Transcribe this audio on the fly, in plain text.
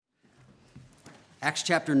Acts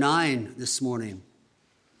chapter 9 this morning.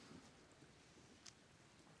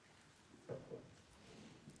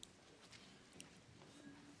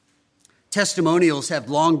 Testimonials have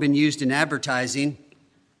long been used in advertising.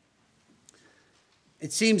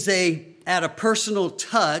 It seems they add a personal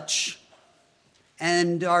touch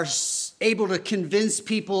and are able to convince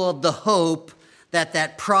people of the hope that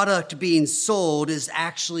that product being sold is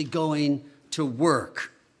actually going to work.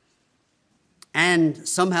 And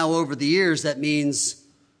somehow over the years, that means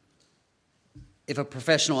if a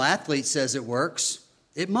professional athlete says it works,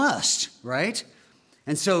 it must, right?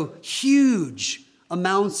 And so huge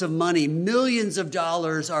amounts of money, millions of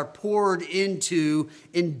dollars are poured into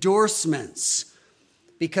endorsements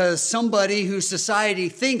because somebody who society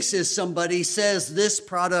thinks is somebody says this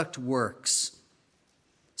product works.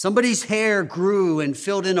 Somebody's hair grew and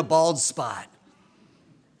filled in a bald spot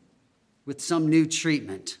with some new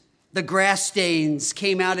treatment. The grass stains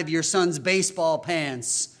came out of your son's baseball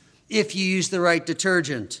pants if you used the right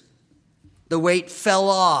detergent. The weight fell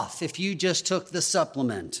off if you just took the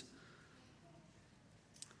supplement.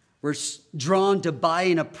 We're drawn to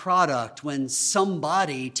buying a product when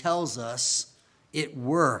somebody tells us it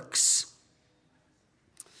works.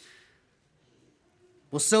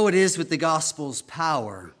 Well, so it is with the gospel's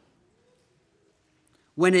power.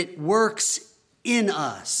 When it works in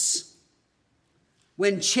us,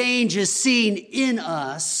 when change is seen in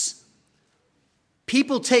us,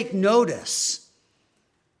 people take notice.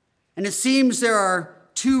 And it seems there are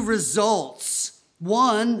two results.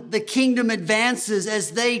 One, the kingdom advances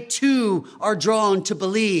as they too are drawn to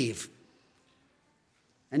believe.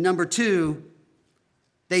 And number two,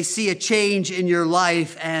 they see a change in your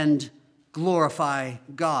life and glorify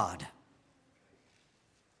God.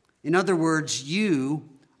 In other words, you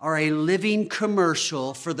are a living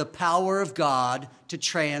commercial for the power of God to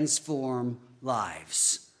transform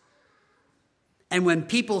lives. And when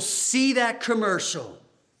people see that commercial,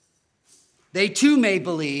 they too may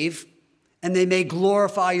believe, and they may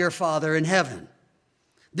glorify your Father in heaven.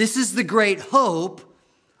 This is the great hope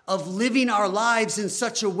of living our lives in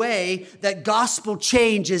such a way that gospel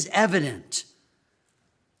change is evident.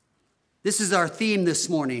 This is our theme this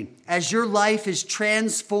morning. As your life is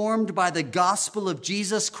transformed by the gospel of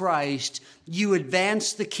Jesus Christ, you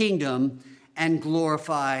advance the kingdom and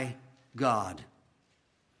glorify God.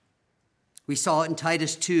 We saw it in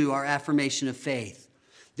Titus 2, our affirmation of faith.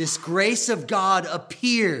 This grace of God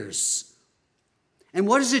appears. And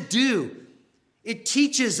what does it do? It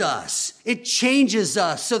teaches us, it changes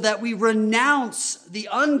us so that we renounce the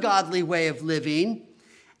ungodly way of living.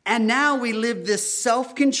 And now we live this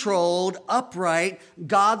self-controlled, upright,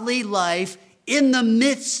 godly life in the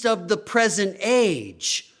midst of the present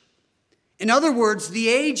age. In other words, the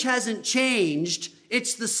age hasn't changed.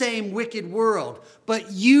 It's the same wicked world,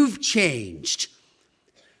 but you've changed.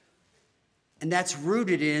 And that's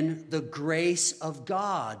rooted in the grace of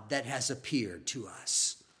God that has appeared to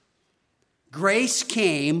us. Grace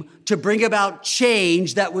came to bring about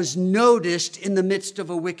change that was noticed in the midst of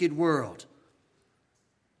a wicked world.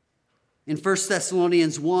 In 1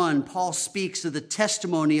 Thessalonians 1, Paul speaks of the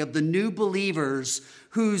testimony of the new believers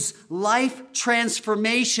whose life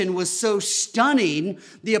transformation was so stunning,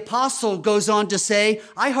 the apostle goes on to say,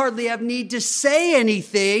 I hardly have need to say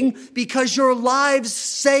anything because your lives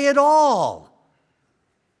say it all.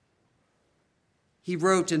 He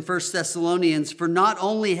wrote in 1 Thessalonians, for not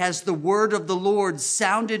only has the word of the Lord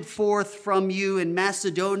sounded forth from you in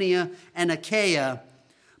Macedonia and Achaia,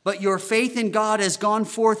 but your faith in God has gone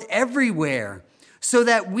forth everywhere, so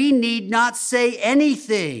that we need not say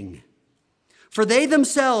anything. For they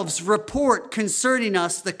themselves report concerning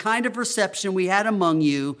us the kind of reception we had among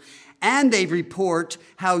you, and they report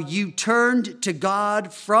how you turned to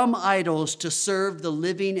God from idols to serve the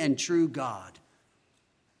living and true God.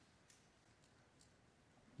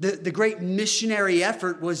 The great missionary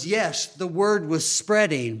effort was, yes, the word was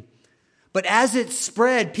spreading. But as it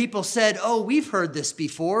spread, people said, oh, we've heard this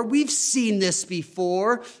before. We've seen this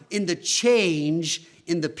before in the change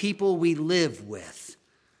in the people we live with.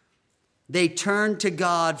 They turned to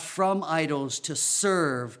God from idols to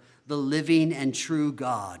serve the living and true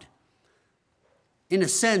God. In a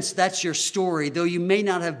sense, that's your story. Though you may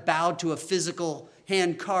not have bowed to a physical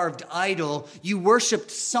hand-carved idol, you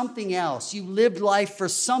worshiped something else. You lived life for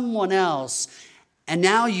someone else. And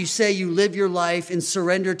now you say you live your life in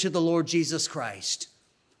surrender to the Lord Jesus Christ.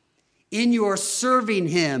 In your serving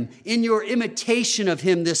him, in your imitation of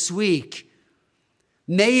him this week,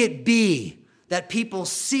 may it be that people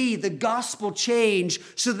see the gospel change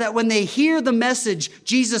so that when they hear the message,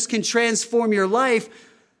 Jesus can transform your life,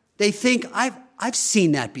 they think, I've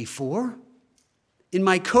seen that before in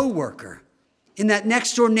my coworker, in that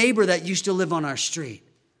next door neighbor that used to live on our street.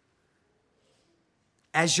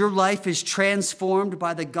 As your life is transformed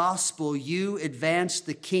by the gospel, you advance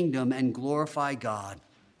the kingdom and glorify God.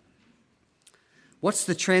 What's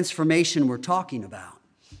the transformation we're talking about?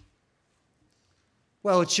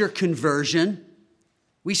 Well, it's your conversion.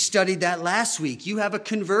 We studied that last week. You have a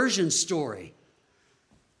conversion story.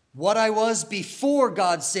 What I was before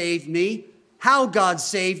God saved me, how God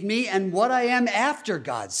saved me, and what I am after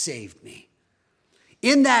God saved me.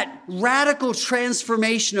 In that radical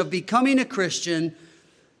transformation of becoming a Christian,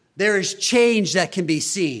 there is change that can be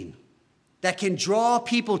seen, that can draw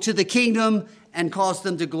people to the kingdom and cause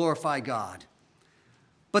them to glorify God.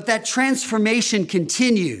 But that transformation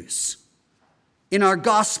continues in our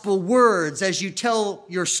gospel words as you tell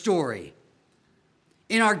your story,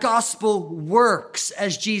 in our gospel works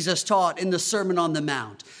as Jesus taught in the Sermon on the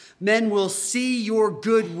Mount. Men will see your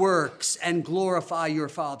good works and glorify your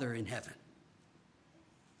Father in heaven.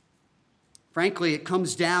 Frankly, it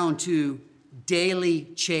comes down to daily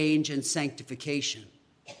change and sanctification.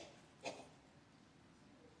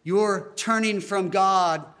 Your turning from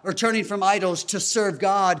God or turning from idols to serve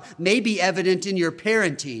God may be evident in your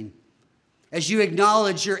parenting as you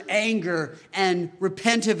acknowledge your anger and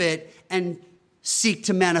repent of it and seek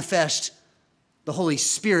to manifest the Holy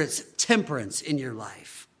Spirit's temperance in your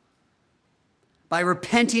life. By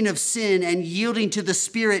repenting of sin and yielding to the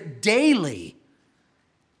Spirit daily,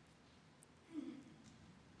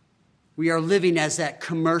 we are living as that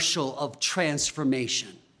commercial of transformation.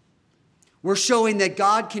 We're showing that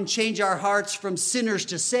God can change our hearts from sinners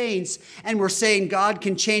to saints, and we're saying God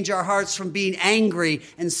can change our hearts from being angry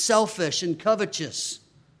and selfish and covetous.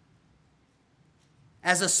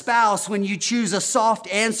 As a spouse, when you choose a soft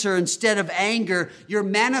answer instead of anger, you're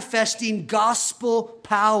manifesting gospel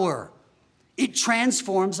power. It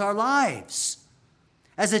transforms our lives.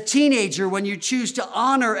 As a teenager, when you choose to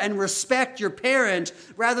honor and respect your parent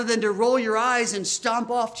rather than to roll your eyes and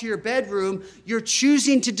stomp off to your bedroom, you're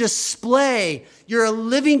choosing to display. You're a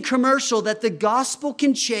living commercial that the gospel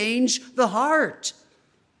can change the heart.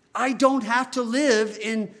 I don't have to live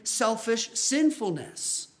in selfish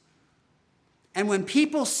sinfulness. And when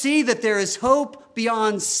people see that there is hope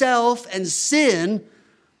beyond self and sin,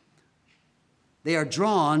 they are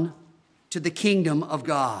drawn to the kingdom of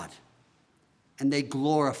God. And they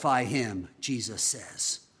glorify him, Jesus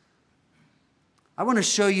says. I want to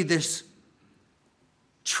show you this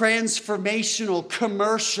transformational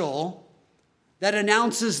commercial that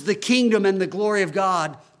announces the kingdom and the glory of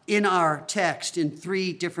God in our text in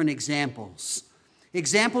 3 different examples.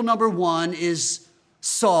 Example number 1 is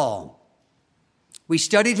Saul. We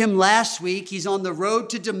studied him last week. He's on the road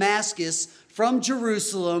to Damascus from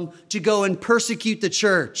Jerusalem to go and persecute the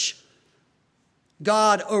church.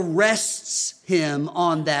 God arrests him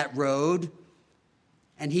on that road,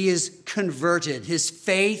 and he is converted. His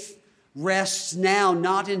faith rests now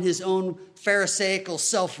not in his own pharisaical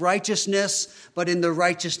self-righteousness, but in the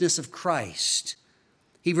righteousness of Christ.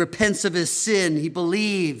 He repents of his sin, he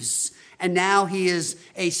believes, and now he is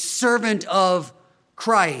a servant of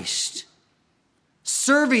Christ,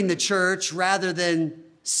 serving the church rather than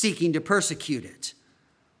seeking to persecute it.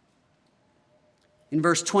 In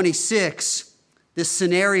verse 26, this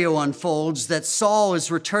scenario unfolds that Saul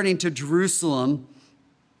is returning to Jerusalem,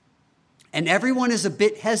 and everyone is a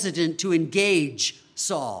bit hesitant to engage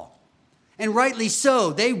Saul. And rightly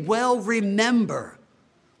so. They well remember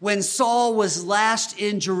when Saul was last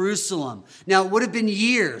in Jerusalem. Now, it would have been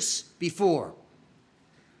years before.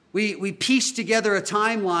 We pieced together a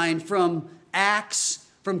timeline from Acts,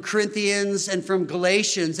 from Corinthians, and from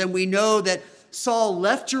Galatians, and we know that Saul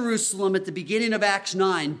left Jerusalem at the beginning of Acts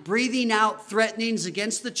 9, breathing out threatenings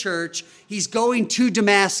against the church. He's going to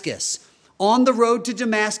Damascus. On the road to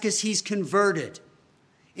Damascus, he's converted.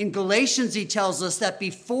 In Galatians, he tells us that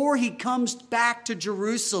before he comes back to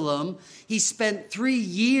Jerusalem, he spent 3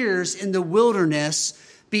 years in the wilderness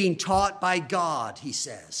being taught by God, he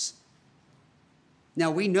says. Now,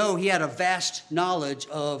 we know he had a vast knowledge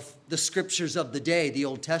of the scriptures of the day, the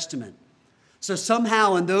Old Testament. So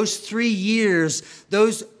somehow in those 3 years,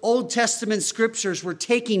 those Old Testament scriptures were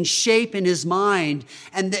taking shape in his mind,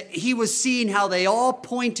 and that he was seeing how they all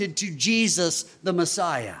pointed to Jesus, the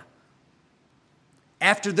Messiah.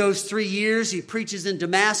 After those 3 years, he preaches in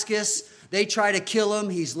Damascus. They try to kill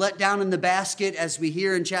him. He's let down in the basket, as we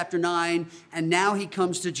hear in chapter 9, and now he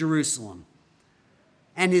comes to Jerusalem.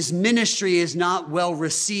 And his ministry is not well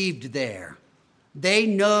received there. They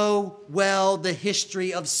know well the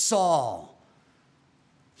history of Saul.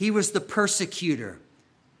 He was the persecutor.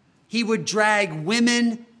 He would drag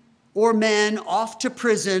women or men off to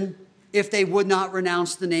prison if they would not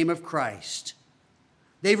renounce the name of Christ.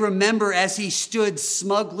 They remember as he stood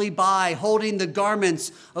smugly by, holding the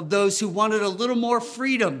garments of those who wanted a little more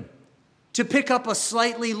freedom to pick up a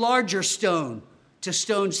slightly larger stone to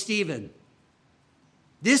stone Stephen.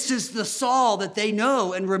 This is the Saul that they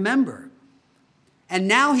know and remember. And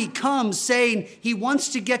now he comes saying he wants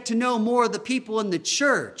to get to know more of the people in the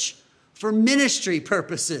church for ministry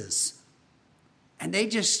purposes. And they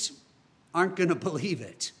just aren't going to believe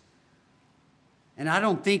it. And I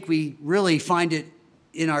don't think we really find it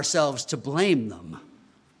in ourselves to blame them.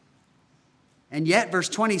 And yet, verse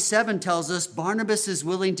 27 tells us Barnabas is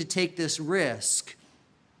willing to take this risk.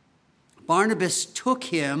 Barnabas took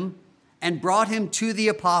him and brought him to the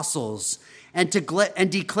apostles and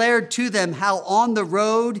declared to them how on the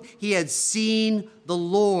road he had seen the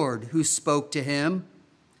Lord who spoke to him,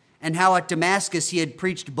 and how at Damascus he had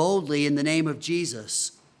preached boldly in the name of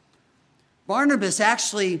Jesus. Barnabas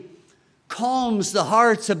actually calms the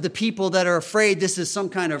hearts of the people that are afraid this is some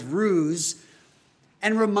kind of ruse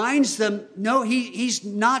and reminds them, no, he's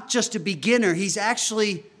not just a beginner. He's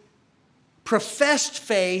actually professed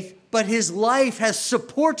faith, but his life has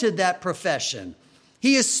supported that profession.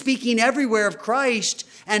 He is speaking everywhere of Christ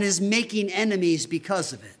and is making enemies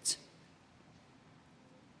because of it.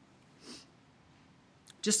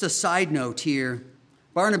 Just a side note here,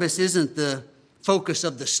 Barnabas isn't the focus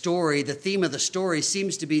of the story. The theme of the story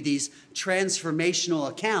seems to be these transformational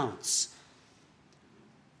accounts.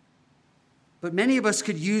 But many of us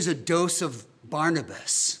could use a dose of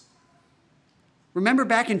Barnabas. Remember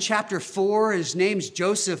back in chapter 4, his name's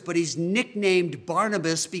Joseph, but he's nicknamed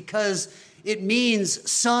Barnabas because it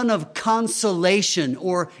means son of consolation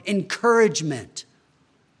or encouragement.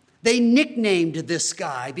 They nicknamed this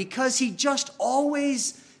guy because he just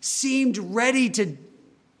always seemed ready to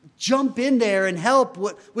jump in there and help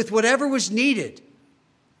with whatever was needed.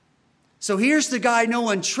 So here's the guy no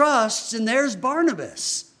one trusts, and there's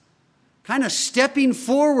Barnabas, kind of stepping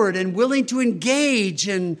forward and willing to engage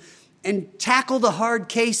and tackle the hard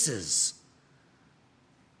cases.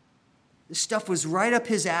 This stuff was right up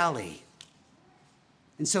his alley.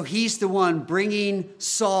 And so he's the one bringing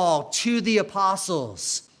Saul to the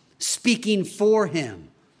apostles, speaking for him.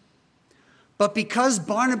 But because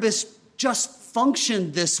Barnabas just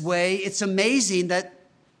functioned this way, it's amazing that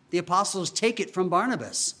the apostles take it from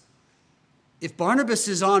Barnabas. If Barnabas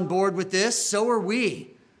is on board with this, so are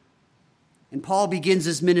we. And Paul begins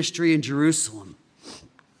his ministry in Jerusalem.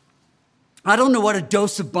 I don't know what a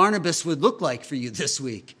dose of Barnabas would look like for you this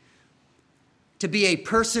week. To be a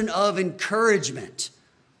person of encouragement.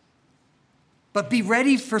 But be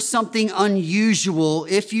ready for something unusual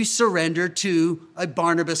if you surrender to a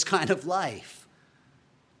Barnabas kind of life.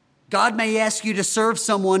 God may ask you to serve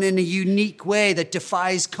someone in a unique way that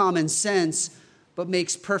defies common sense, but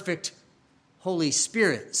makes perfect Holy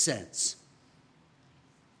Spirit sense.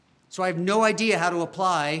 So I have no idea how to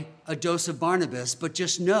apply a dose of Barnabas, but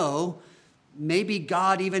just know maybe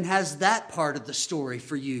God even has that part of the story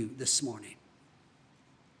for you this morning.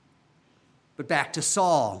 But back to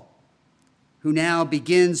Saul, who now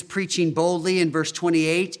begins preaching boldly in verse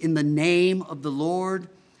 28, in the name of the Lord.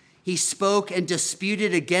 He spoke and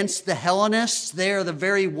disputed against the Hellenists. They are the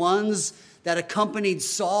very ones that accompanied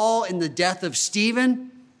Saul in the death of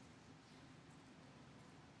Stephen.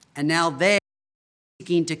 And now they are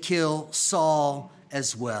seeking to kill Saul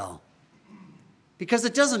as well. Because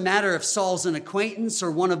it doesn't matter if Saul's an acquaintance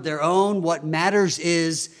or one of their own. What matters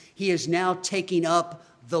is he is now taking up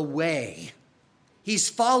the way. He's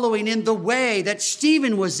following in the way that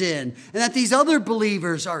Stephen was in and that these other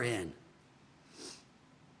believers are in.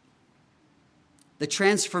 The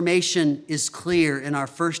transformation is clear in our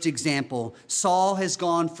first example. Saul has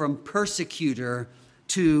gone from persecutor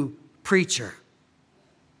to preacher.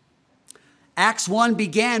 Acts 1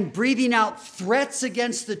 began breathing out threats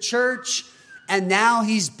against the church, and now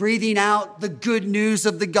he's breathing out the good news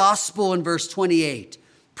of the gospel in verse 28,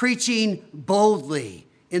 preaching boldly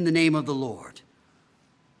in the name of the Lord.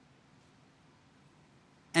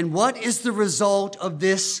 And what is the result of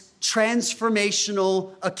this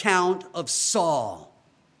transformational account of Saul?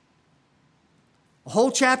 A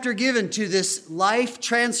whole chapter given to this life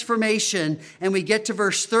transformation, and we get to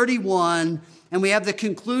verse 31, and we have the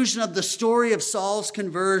conclusion of the story of Saul's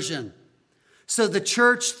conversion. So the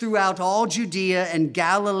church throughout all Judea and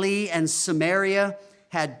Galilee and Samaria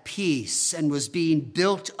had peace and was being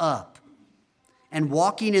built up and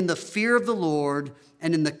walking in the fear of the Lord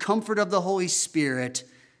and in the comfort of the Holy Spirit.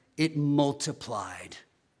 It multiplied.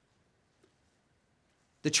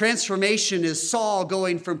 The transformation is Saul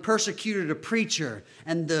going from persecutor to preacher,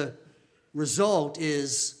 and the result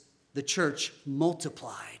is the church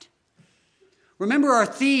multiplied. Remember, our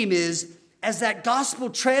theme is as that gospel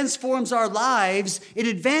transforms our lives, it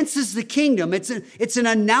advances the kingdom. It's an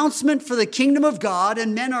announcement for the kingdom of God,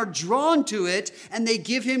 and men are drawn to it, and they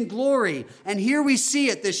give him glory. And here we see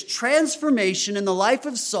it, this transformation in the life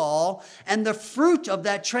of Saul, and the fruit of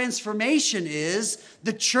that transformation is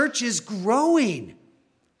the church is growing.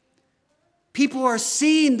 People are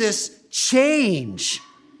seeing this change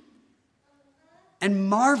and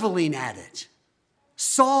marveling at it.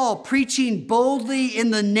 Saul preaching boldly in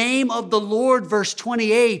the name of the Lord, verse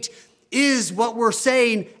 28, is what we're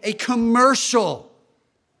saying, a commercial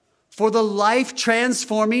for the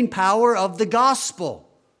life-transforming power of the gospel.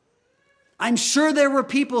 I'm sure there were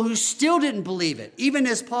people who still didn't believe it, even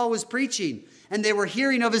as Paul was preaching, and they were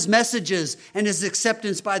hearing of his messages and his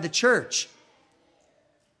acceptance by the church.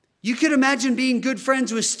 You could imagine being good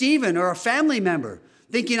friends with Stephen or a family member,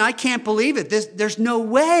 thinking, I can't believe it. There's no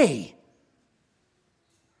way.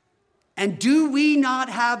 And do we not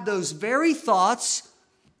have those very thoughts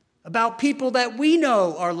about people that we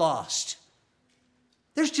know are lost?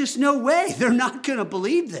 There's just no way. They're not going to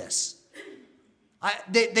believe this.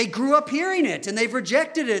 They grew up hearing it and they've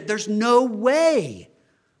rejected it. There's no way.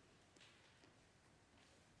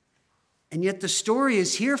 And yet the story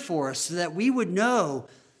is here for us so that we would know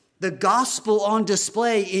the gospel on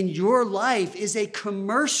display in your life is a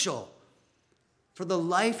commercial for the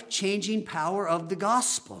life-changing power of the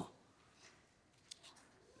gospel.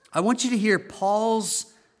 I want you to hear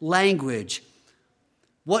Paul's language,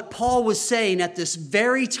 what Paul was saying at this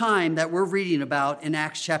very time that we're reading about in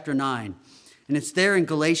Acts chapter 9. And it's there in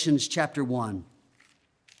Galatians chapter 1.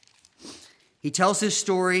 He tells his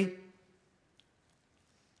story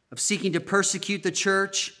of seeking to persecute the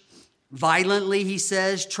church violently, he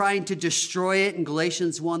says, trying to destroy it in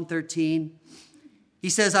Galatians 1:13. He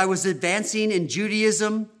says, I was advancing in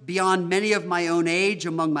Judaism beyond many of my own age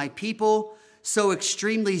among my people. So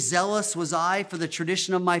extremely zealous was I for the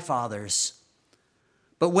tradition of my fathers.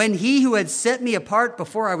 But when he who had set me apart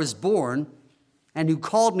before I was born, and who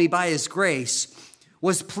called me by his grace,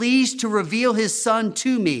 was pleased to reveal his Son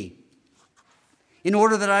to me, in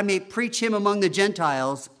order that I may preach him among the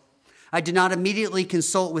Gentiles, I did not immediately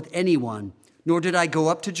consult with anyone, nor did I go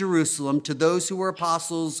up to Jerusalem to those who were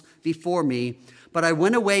apostles before me, but I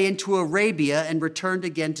went away into Arabia and returned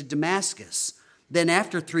again to Damascus. Then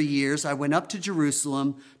after 3 years, I went up to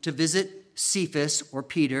Jerusalem to visit Cephas, or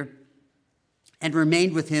Peter, and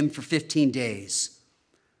remained with him for 15 days.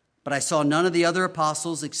 But I saw none of the other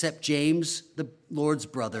apostles except James, the Lord's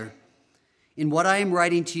brother. In what I am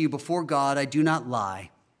writing to you before God, I do not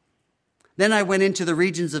lie. Then I went into the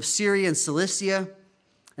regions of Syria and Cilicia,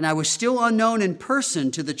 and I was still unknown in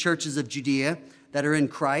person to the churches of Judea that are in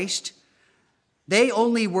Christ. They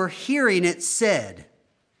only were hearing it said,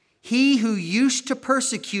 he who used to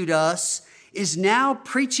persecute us is now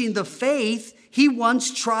preaching the faith he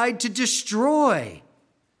once tried to destroy.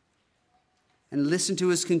 And listen to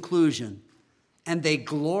his conclusion. And they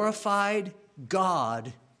glorified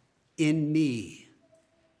God in me.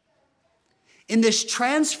 In this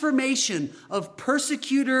transformation of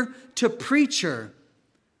persecutor to preacher,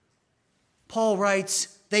 Paul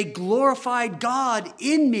writes, they glorified God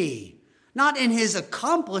in me. Not in his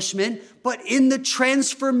accomplishment, but in the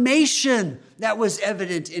transformation that was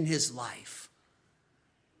evident in his life.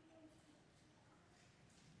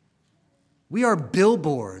 We are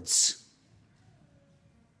billboards,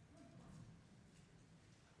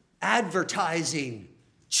 advertising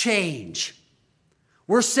change.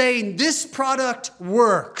 We're saying this product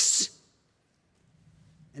works.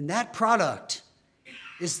 And that product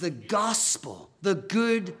is the gospel, the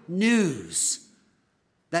good news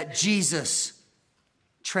that Jesus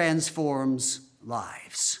transforms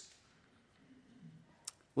lives.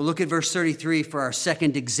 We'll look at verse 33 for our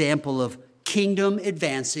second example of kingdom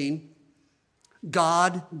advancing,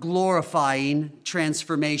 God glorifying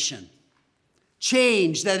transformation.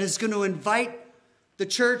 Change that is going to invite the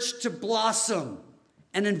church to blossom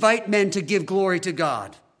and invite men to give glory to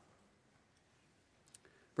God.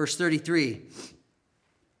 Verse 33.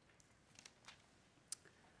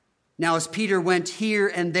 Now, as Peter went here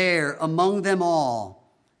and there among them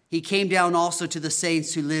all, he came down also to the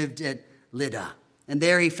saints who lived at Lydda. And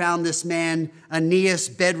there he found this man, Aeneas,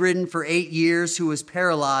 bedridden for 8 years, who was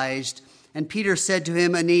paralyzed. And Peter said to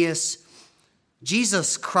him, Aeneas,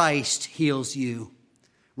 Jesus Christ heals you.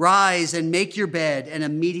 Rise and make your bed. And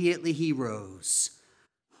immediately he rose.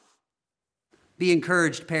 Be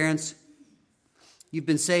encouraged, parents. You've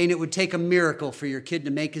been saying it would take a miracle for your kid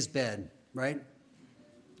to make his bed, right?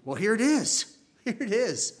 Well, here it is. Here it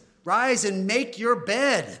is. Rise and make your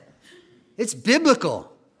bed. It's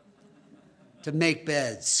biblical to make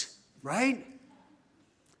beds, right?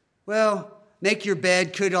 Well, make your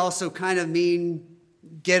bed could also kind of mean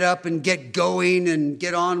get up and get going and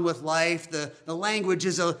get on with life. The language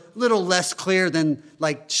is a little less clear than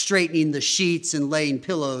like straightening the sheets and laying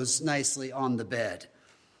pillows nicely on the bed.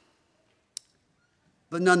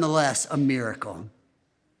 But nonetheless, a miracle.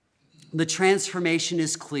 The transformation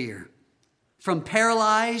is clear. From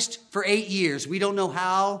paralyzed for 8 years, we don't know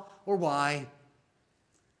how or why.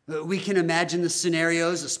 We can imagine the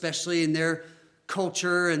scenarios, especially in their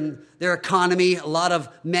culture and their economy, a lot of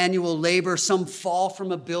manual labor, some fall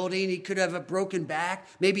from a building. He could have a broken back,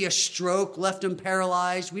 maybe a stroke left him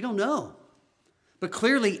paralyzed. We don't know. But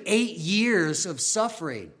clearly 8 years of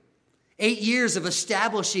suffering, 8 years of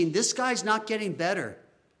establishing this guy's not getting better.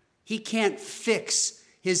 He can't fix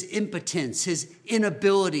his impotence, his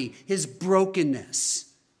inability, his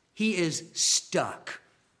brokenness. He is stuck.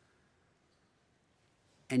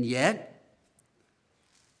 And yet,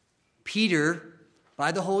 Peter,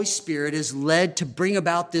 by the Holy Spirit, is led to bring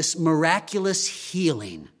about this miraculous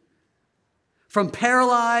healing. From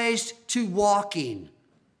paralyzed to walking.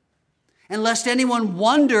 And lest anyone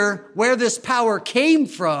wonder where this power came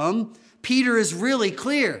from, Peter is really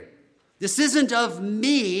clear. This isn't of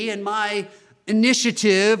me and my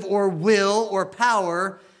initiative or will or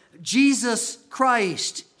power. Jesus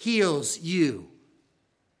Christ heals you.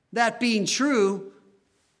 That being true,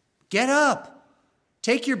 get up,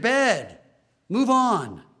 take your bed, move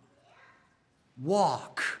on,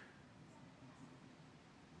 walk.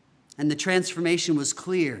 And the transformation was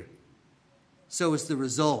clear. So was the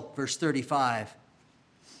result. Verse 35.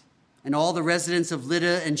 And all the residents of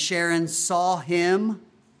Lydda and Sharon saw him,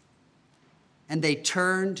 and they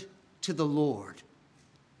turned to the Lord.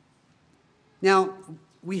 Now,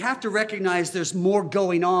 we have to recognize there's more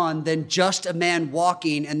going on than just a man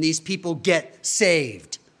walking and these people get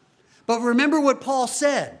saved. But remember what Paul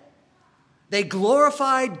said. They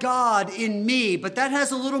glorified God in me, but that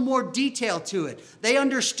has a little more detail to it. They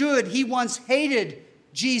understood he once hated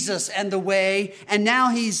Jesus and the way, and now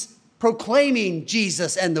he's proclaiming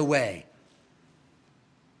Jesus and the way.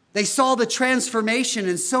 They saw the transformation,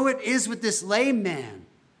 and so it is with this lame man.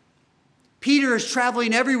 Peter is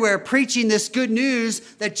traveling everywhere preaching this good news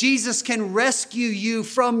that Jesus can rescue you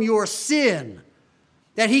from your sin,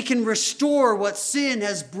 that he can restore what sin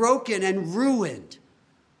has broken and ruined.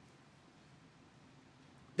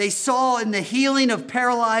 They saw in the healing of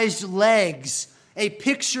paralyzed legs a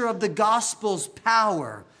picture of the gospel's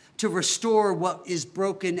power to restore what is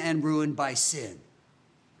broken and ruined by sin.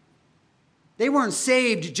 They weren't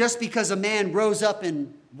saved just because a man rose up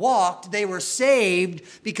and walked. They were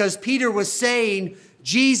saved because Peter was saying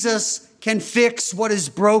Jesus can fix what is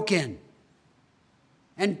broken.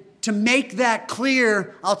 And to make that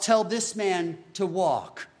clear, I'll tell this man to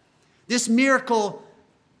walk. This miracle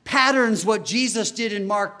patterns what Jesus did in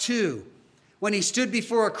Mark 2 when he stood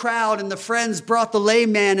before a crowd and the friends brought the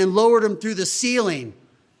lame man and lowered him through the ceiling.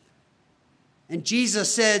 And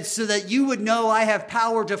Jesus said, so that you would know I have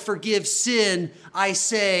power to forgive sin, I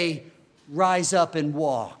say, rise up and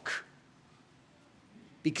walk.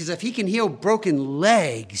 Because if he can heal broken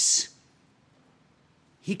legs,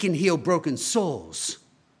 he can heal broken souls.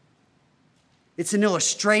 It's an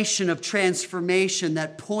illustration of transformation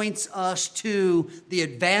that points us to the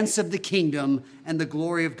advance of the kingdom and the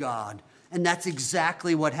glory of God. And that's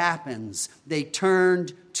exactly what happens. They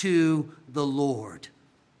turned to the Lord.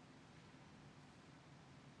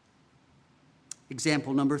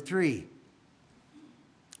 Example number 3,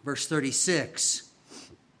 verse 36.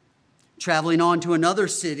 Traveling on to another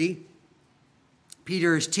city,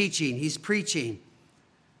 Peter is teaching, he's preaching.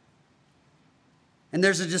 And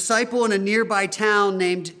there's a disciple in a nearby town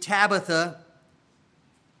named Tabitha.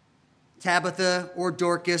 Tabitha or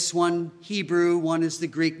Dorcas, one Hebrew, one is the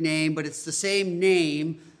Greek name, but it's the same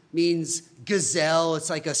name, means gazelle. It's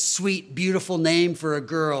like a sweet, beautiful name for a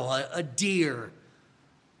girl, a deer.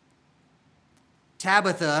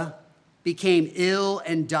 Tabitha became ill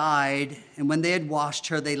and died, and when they had washed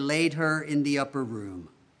her, they laid her in the upper room.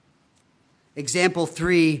 Example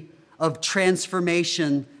 3 of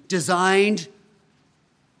transformation designed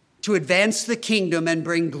to advance the kingdom and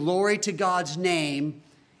bring glory to God's name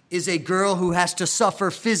is a girl who has to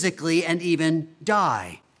suffer physically and even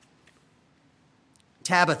die.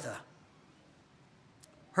 Tabitha.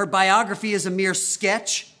 Her biography is a mere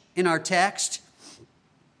sketch in our text.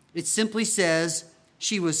 It simply says,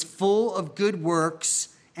 she was full of good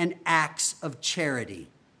works and acts of charity.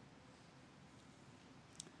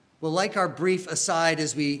 Well, like our brief aside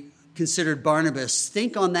as we considered Barnabas,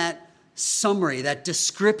 think on that summary, that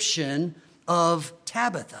description of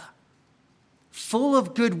Tabitha. Full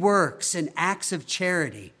of good works and acts of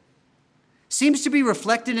charity. seems to be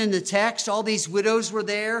reflected in the text. All these widows were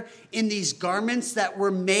there in these garments that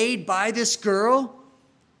were made by this girl.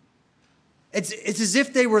 It's as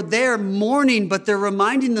if they were there mourning, but they're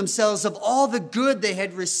reminding themselves of all the good they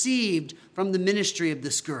had received from the ministry of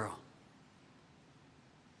this girl.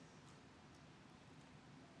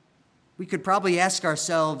 We could probably ask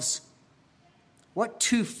ourselves, what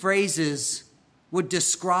two phrases would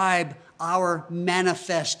describe our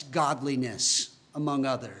manifest godliness among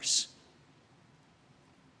others?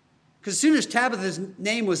 Because as soon as Tabitha's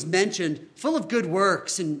name was mentioned, full of good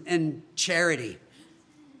works and charity.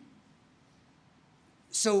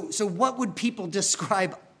 So what would people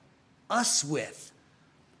describe us with?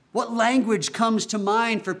 What language comes to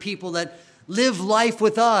mind for people that live life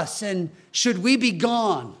with us? And should we be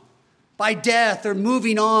gone by death or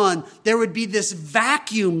moving on, there would be this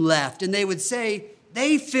vacuum left. And they would say,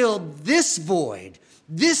 they filled this void.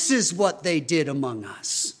 This is what they did among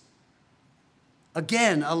us.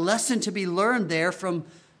 Again, a lesson to be learned there from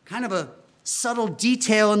kind of a subtle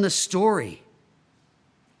detail in the story.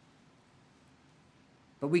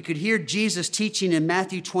 But we could hear Jesus teaching in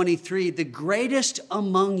Matthew 23, the greatest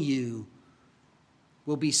among you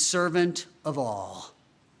will be servant of all.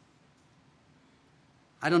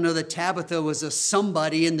 I don't know that Tabitha was a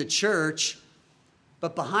somebody in the church,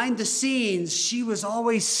 but behind the scenes, she was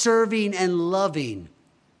always serving and loving.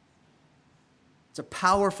 It's a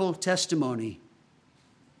powerful testimony.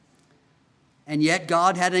 And yet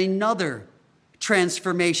God had another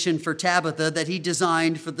transformation for Tabitha that he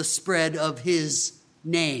designed for the spread of his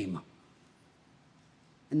name.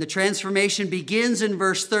 And the transformation begins in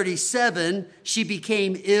verse 37. She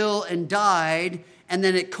became ill and died. And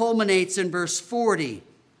then it culminates in verse 40.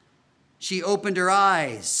 She opened her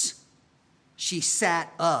eyes. She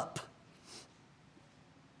sat up.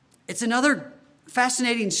 It's another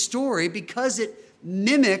fascinating story because it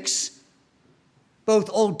mimics both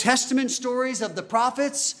Old Testament stories of the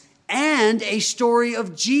prophets and a story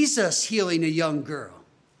of Jesus healing a young girl.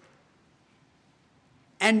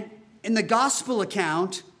 And in the gospel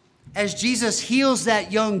account, as Jesus heals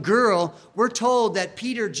that young girl, we're told that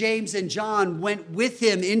Peter, James, and John went with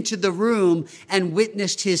him into the room and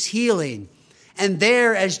witnessed his healing. And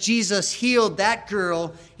there, as Jesus healed that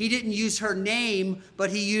girl, he didn't use her name,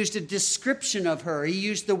 but he used a description of her. He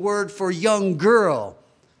used the word for young girl.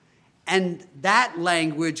 And that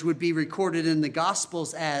language would be recorded in the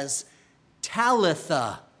Gospels as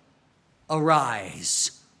Talitha,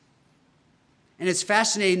 arise. And it's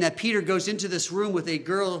fascinating that Peter goes into this room with a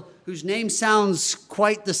girl whose name sounds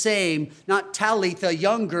quite the same. Not Talitha,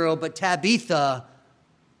 young girl, but Tabitha,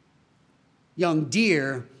 young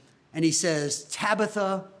deer. And he says,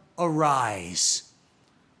 Tabitha, arise.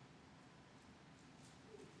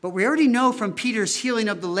 But we already know from Peter's healing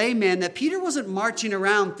of the layman that Peter wasn't marching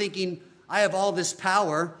around thinking, I have all this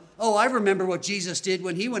power. Oh, I remember what Jesus did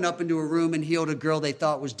when he went up into a room and healed a girl they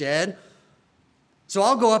thought was dead. So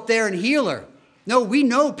I'll go up there and heal her. No, we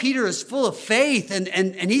know Peter is full of faith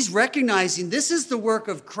and he's recognizing this is the work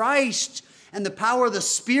of Christ and the power of the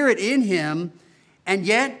Spirit in him. And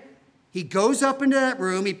yet he goes up into that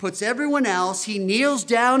room, he puts everyone else, he kneels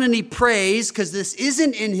down and he prays because this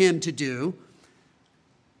isn't in him to do.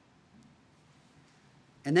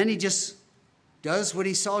 And then he just does what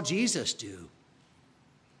he saw Jesus do.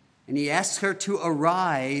 And he asks her to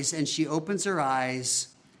arise, and she opens her eyes.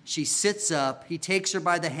 She sits up. He takes her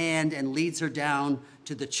by the hand and leads her down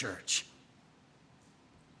to the church.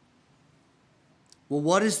 Well,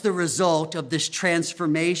 what is the result of this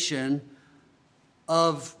transformation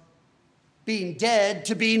of being dead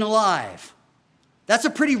to being alive? That's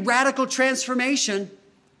a pretty radical transformation.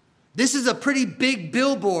 This is a pretty big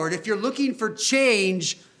billboard. If you're looking for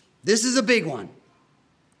change, this is a big one.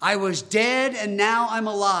 I was dead and now I'm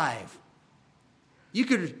alive. You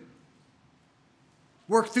could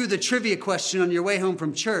work through the trivia question on your way home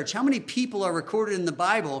from church. How many people are recorded in the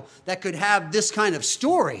Bible that could have this kind of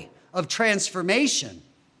story of transformation?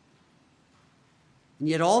 And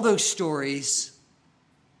yet all those stories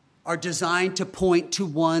are designed to point to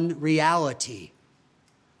one reality,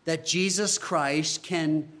 that Jesus Christ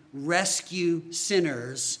can rescue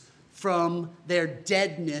sinners from their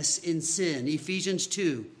deadness in sin. Ephesians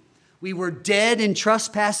 2. We were dead in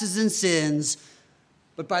trespasses and sins,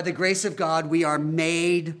 but by the grace of God, we are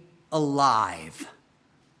made alive.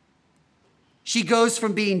 She goes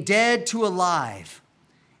from being dead to alive.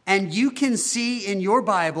 And you can see in your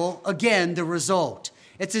Bible, again, the result.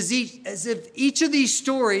 It's as if each of these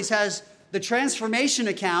stories has the transformation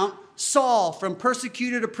account. Saul, from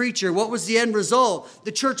persecutor to preacher. What was the end result?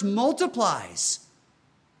 The church multiplies.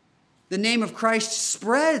 The name of Christ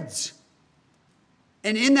spreads.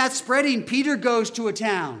 And in that spreading, Peter goes to a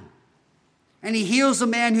town and he heals a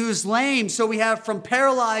man who is lame. So we have from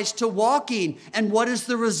paralyzed to walking. And what is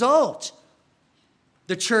the result?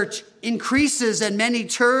 The church increases and many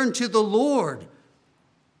turn to the Lord.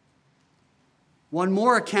 One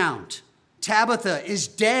more account. Tabitha is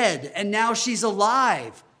dead and now she's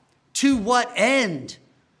alive. To what end?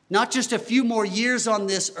 Not just a few more years on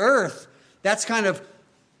this earth. That's kind of a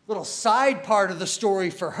little side part of the story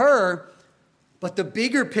for her. But the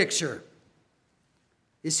bigger picture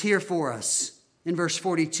is here for us in verse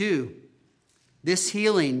 42. This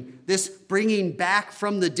healing, this bringing back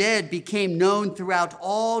from the dead became known throughout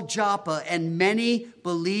all Joppa, and many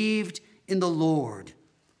believed in the Lord.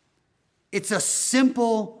 It's a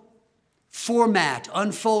simple format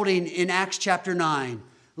unfolding in Acts chapter 9.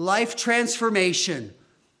 Life transformation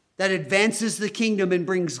that advances the kingdom and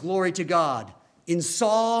brings glory to God. In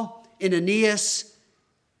Saul, in Aeneas,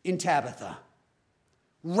 in Tabitha.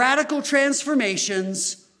 Radical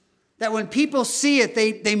transformations that when people see it,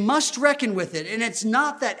 they must reckon with it. And it's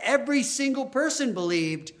not that every single person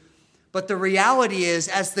believed, but the reality is,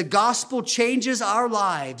 as the gospel changes our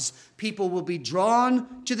lives, people will be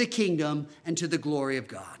drawn to the kingdom and to the glory of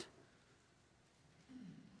God.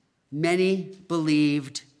 Many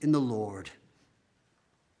believed in the Lord.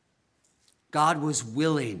 God was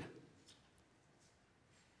willing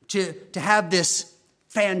to have this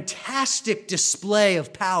fantastic display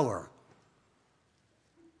of power.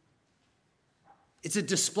 It's a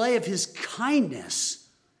display of his kindness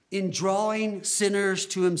in drawing sinners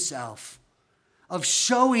to himself, of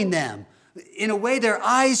showing them in a way their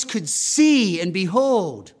eyes could see and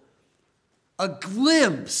behold, a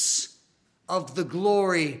glimpse of the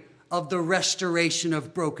glory of the restoration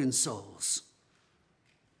of broken souls.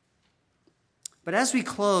 But as we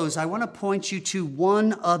close, I want to point you to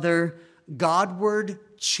one other Godward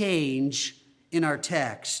change in our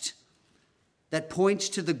text that points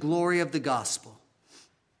to the glory of the gospel.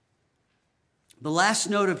 The last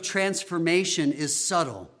note of transformation is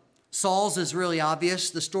subtle. Saul's is really obvious,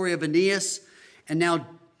 the story of Aeneas, and now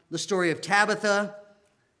the story of Tabitha.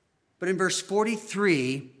 But in verse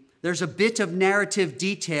 43, there's a bit of narrative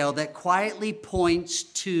detail that quietly points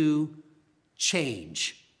to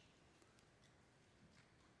change.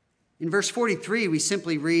 In verse 43, we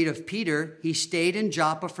simply read of Peter, he stayed in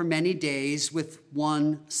Joppa for many days with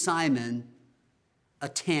one Simon, a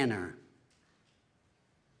tanner.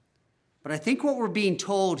 But I think what we're being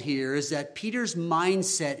told here is that Peter's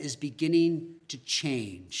mindset is beginning to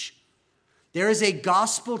change. There is a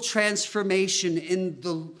gospel transformation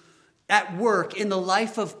at work in the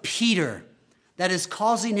life of Peter that is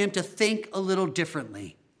causing him to think a little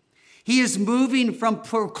differently. He is moving from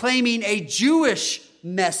proclaiming a Jewish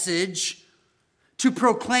message to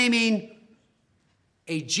proclaiming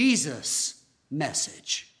a Jesus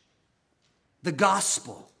message, the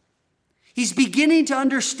gospel. He's beginning to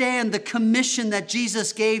understand the commission that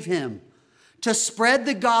Jesus gave him to spread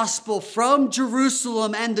the gospel from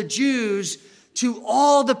Jerusalem and the Jews to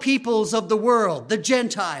all the peoples of the world, the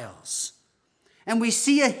Gentiles. And we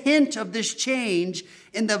see a hint of this change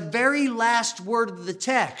in the very last word of the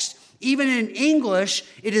text. Even in English,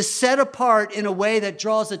 it is set apart in a way that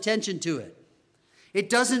draws attention to it. It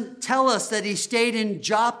doesn't tell us that he stayed in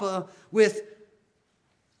Joppa with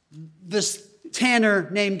this tanner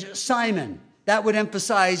named Simon. That would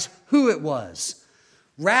emphasize who it was.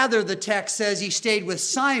 Rather, the text says he stayed with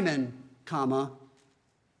Simon, a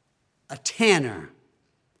tanner.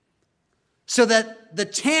 So that the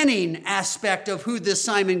tanning aspect of who this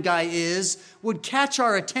Simon guy is would catch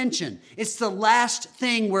our attention. It's the last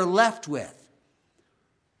thing we're left with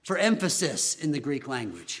for emphasis in the Greek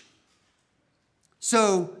language.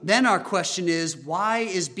 So then our question is, why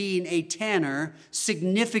is being a tanner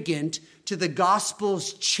significant to the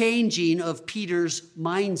gospel's changing of Peter's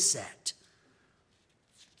mindset?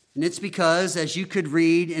 And it's because, as you could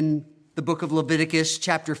read in the book of Leviticus,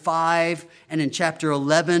 chapter 5, and in chapter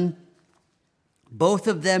 11, both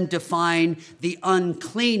of them define the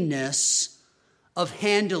uncleanness of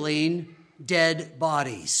handling dead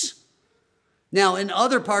bodies. Now, in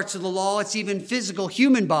other parts of the law, it's even physical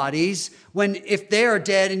human bodies. If they are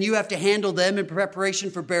dead and you have to handle them in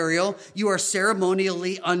preparation for burial, you are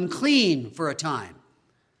ceremonially unclean for a time.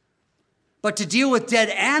 But to deal with dead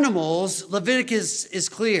animals, Leviticus is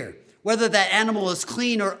clear. Whether that animal is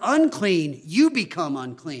clean or unclean, you become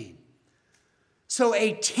unclean. So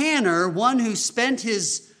a tanner, one who spent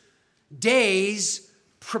his days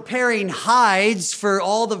preparing hides for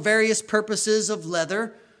all the various purposes of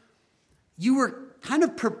leather, you were kind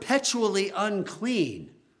of perpetually unclean.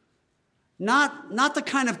 Not the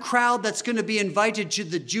kind of crowd that's going to be invited to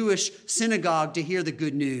the Jewish synagogue to hear the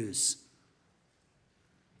good news.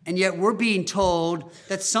 And yet we're being told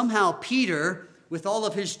that somehow Peter, with all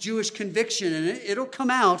of his Jewish conviction, and it'll come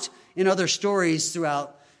out in other stories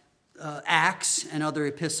throughout Acts and other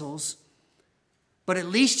epistles, but at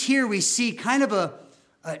least here we see kind of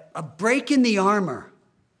a break in the armor.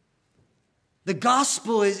 The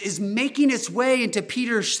gospel is making its way into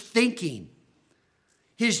Peter's thinking.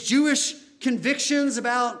 His Jewish convictions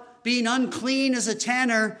about being unclean as a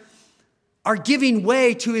tanner are giving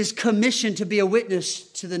way to his commission to be a witness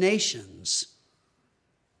to the nations.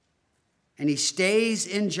 And he stays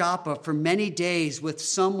in Joppa for many days with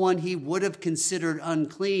someone he would have considered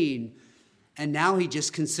unclean, and now he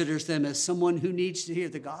just considers them as someone who needs to hear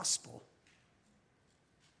the gospel.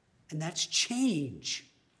 And that's change.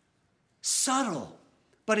 Subtle,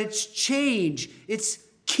 but it's change. It's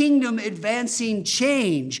kingdom advancing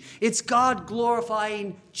change. It's God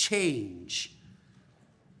glorifying change.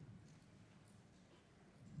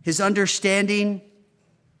 His understanding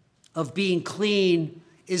of being clean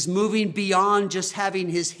is moving beyond just having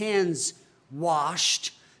his hands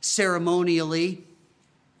washed ceremonially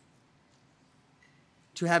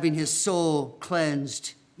to having his soul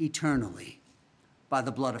cleansed eternally by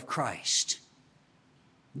the blood of Christ.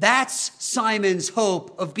 That's Simon's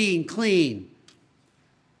hope of being clean.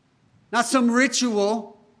 Not some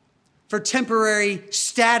ritual for temporary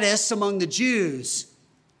status among the Jews,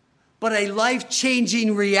 but a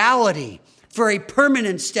life-changing reality for a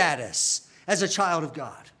permanent status as a child of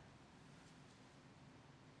God.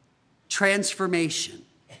 Transformation.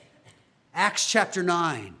 Acts chapter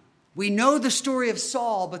 9. We know the story of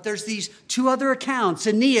Saul, but there's these two other accounts,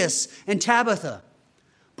 Aeneas and Tabitha.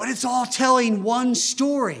 But it's all telling one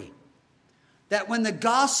story, that when the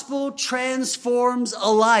gospel transforms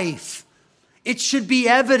a life, it should be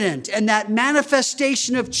evident, and that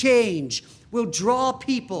manifestation of change will draw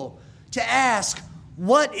people to ask,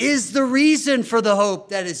 what is the reason for the hope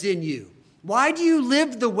that is in you? Why do you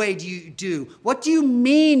live the way you do? What do you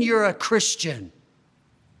mean you're a Christian?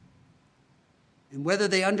 And whether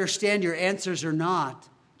they understand your answers or not,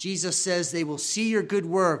 Jesus says they will see your good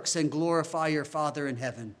works and glorify your Father in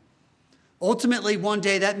heaven. Ultimately, one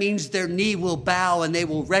day that means their knee will bow and they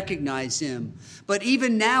will recognize him. But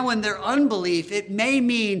even now in their unbelief, it may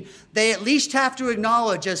mean they at least have to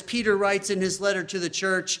acknowledge, as Peter writes in his letter to the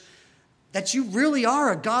church, that you really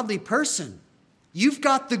are a godly person. You've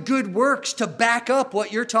got the good works to back up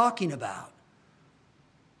what you're talking about.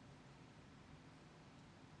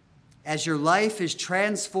 As your life is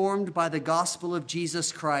transformed by the gospel of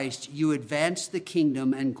Jesus Christ, you advance the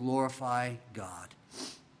kingdom and glorify God.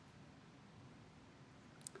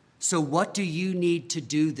 So what do you need to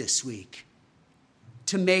do this week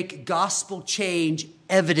to make gospel change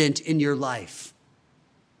evident in your life?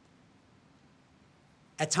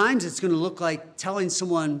 At times it's going to look like telling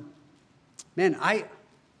someone, man,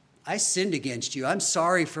 I sinned against you. I'm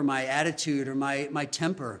sorry for my attitude or my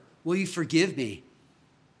temper. Will you forgive me?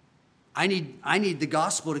 I need the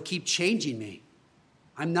gospel to keep changing me.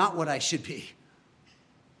 I'm not what I should be.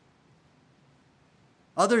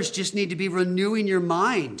 Others just need to be renewing your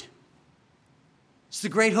mind. It's the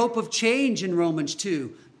great hope of change in Romans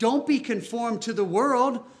 2. Don't be conformed to the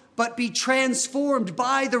world, but be transformed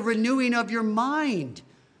by the renewing of your mind.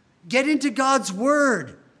 Get into God's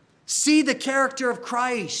word. See the character of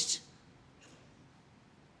Christ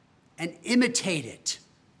and imitate it.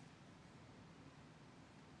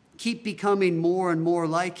 Keep becoming more and more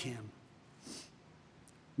like him.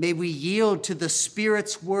 May we yield to the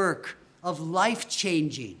Spirit's work of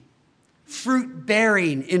life-changing,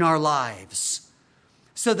 fruit-bearing in our lives,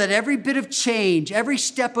 so that every bit of change, every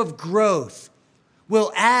step of growth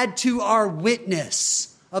will add to our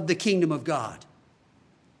witness of the kingdom of God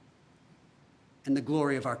and the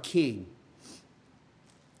glory of our King.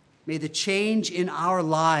 May the change in our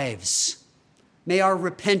lives, may our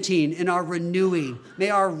repenting and our renewing,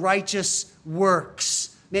 may our righteous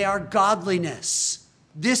works, may our godliness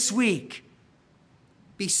this week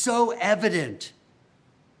be so evident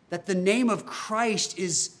that the name of Christ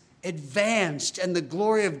is advanced and the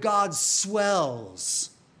glory of God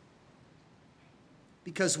swells,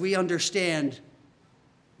 because we understand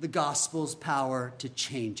the gospel's power to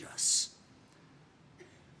change us.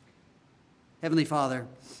 Heavenly Father,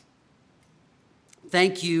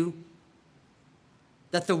 thank you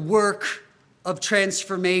that the work of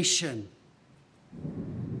transformation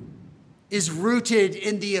is rooted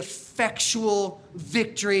in the effectual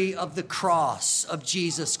victory of the cross of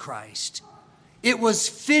Jesus Christ. It was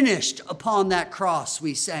finished upon that cross,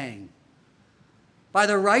 we sang. by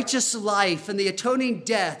the righteous life and the atoning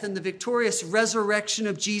death and the victorious resurrection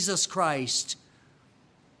of Jesus Christ,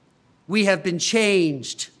 we have been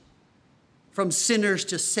changed from sinners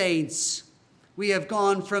to saints. We have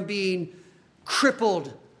gone from being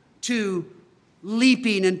crippled to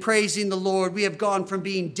leaping and praising the Lord. We have gone from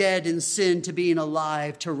being dead in sin to being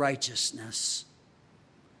alive to righteousness.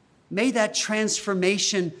 May that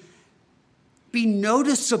transformation be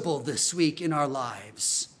noticeable this week in our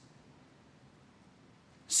lives,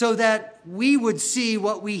 so that we would see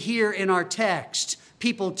what we hear in our text,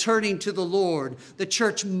 people turning to the Lord, the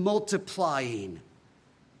church multiplying,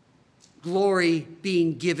 glory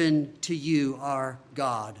being given to you, our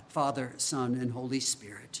God, Father, Son, and Holy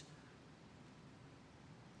Spirit.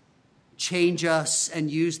 Change us and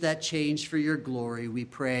use that change for your glory, we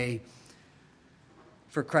pray,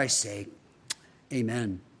 for Christ's sake.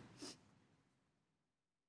 Amen.